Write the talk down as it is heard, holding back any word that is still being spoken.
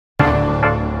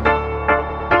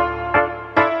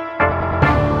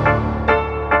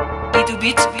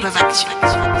Prophyt Production.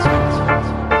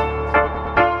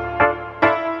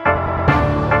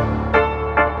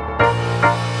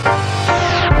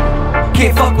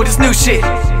 Can't fuck with this new shit.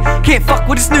 Can't fuck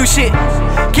with this new shit.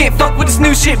 Can't fuck with this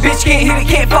new shit, bitch. Can't hit it.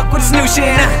 Can't fuck with this new shit.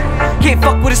 Nah. Can't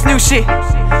fuck with this new shit.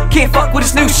 Can't fuck with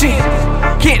this new shit.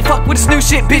 Can't fuck with this new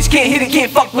shit, bitch. Can't hit it.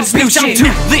 Can't fuck with this new shit. I'm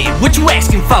too lit. What you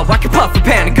asking for? I can puff a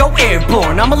pound and go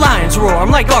airborne. I'm a lion's roar. I'm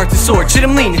like Arthur's sword. Shit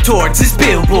I'm leaning towards is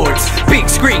billboards, big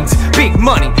screens, big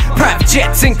money, private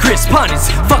jets and crisp punters.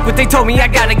 Fuck what they told me. I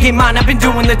gotta get mine. I've been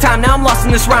doing the time. Now I'm lost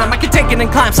in this rhyme. I can take it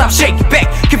and climb, so I'll shake it back.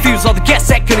 Confuse all the guests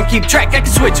that couldn't keep track. I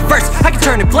can switch a verse. I can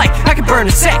turn it blank. I can burn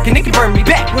a sack and it can burn me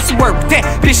back. What's the word with that?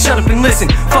 Bitch, shut up and listen.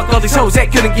 Fuck all these hoes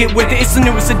that couldn't get with it. It's the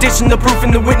newest edition, the proof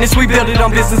and the witness. We build it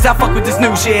on business. I fuck with this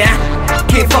new shit.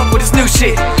 Can't fuck with this new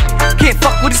shit. Can't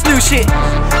fuck with this new shit.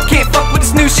 Can't fuck with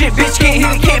this new shit, bitch. Can't hit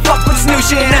it. Can't fuck with this new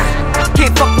shit.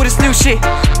 Can't fuck with this new shit.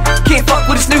 Can't fuck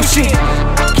with this new shit.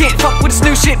 Can't fuck with this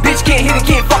new shit, bitch. Can't hit it.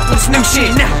 Can't fuck with this new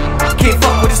shit. Can't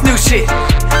fuck with this new shit.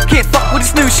 Can't fuck with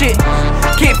this new shit.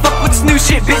 Can't fuck with this new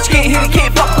shit, bitch. Can't hit it.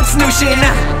 Can't fuck with this new shit.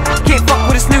 Can't fuck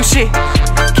with this new shit.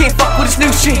 Can't fuck with this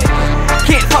new shit.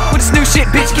 Can't fuck with this new shit,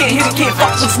 bitch. Can't hit it. Can't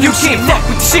fuck with this new shit. Can't fuck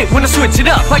with the shit when I switch it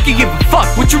up. I can give a fuck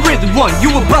what you really want. You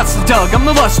a bustin' dog, I'm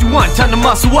the lusty one. Time to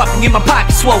muscle up and get my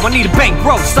pocket swole. I need a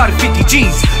bankroll, start at 50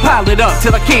 G's. Pile it up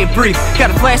till I can't breathe.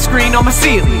 Got a flash screen on my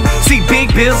ceiling. See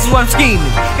big bills is what I'm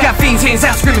scheming. Got fiends hands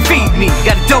out screaming feed me.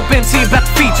 Got a dope MC about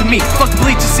to feature me. Fuck the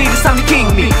bleachers, see this time to king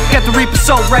me. Got the Reaper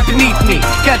soul right beneath me.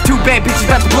 Got two bad bitches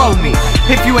about to blow me.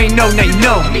 If you ain't know, now you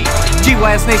know me.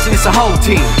 GYS Nation, it's a whole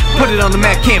team. Put it on the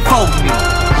map, can't fold me.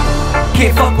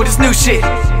 Can't fuck with this new shit.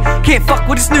 Can't fuck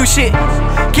with this new shit.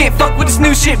 Can't fuck with this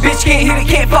new shit, bitch. Can't hit it.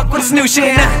 Can't fuck with this new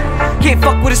shit. Can't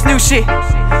fuck with this new shit.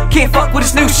 Can't fuck with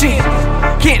this new shit.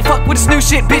 Can't fuck with this new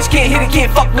shit, bitch. Can't hit it.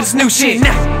 Can't fuck with this new shit.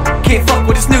 Can't fuck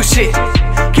with this new shit.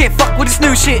 Can't fuck with this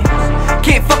new shit.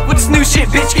 Can't fuck with this new shit,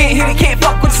 bitch. Can't hit it. Can't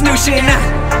fuck with this new shit.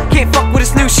 Can't fuck with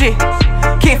this new shit.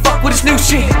 Can't fuck with this new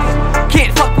shit.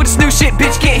 Can't fuck with this new shit,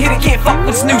 bitch. Can't hit it. Can't fuck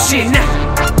with this new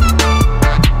shit.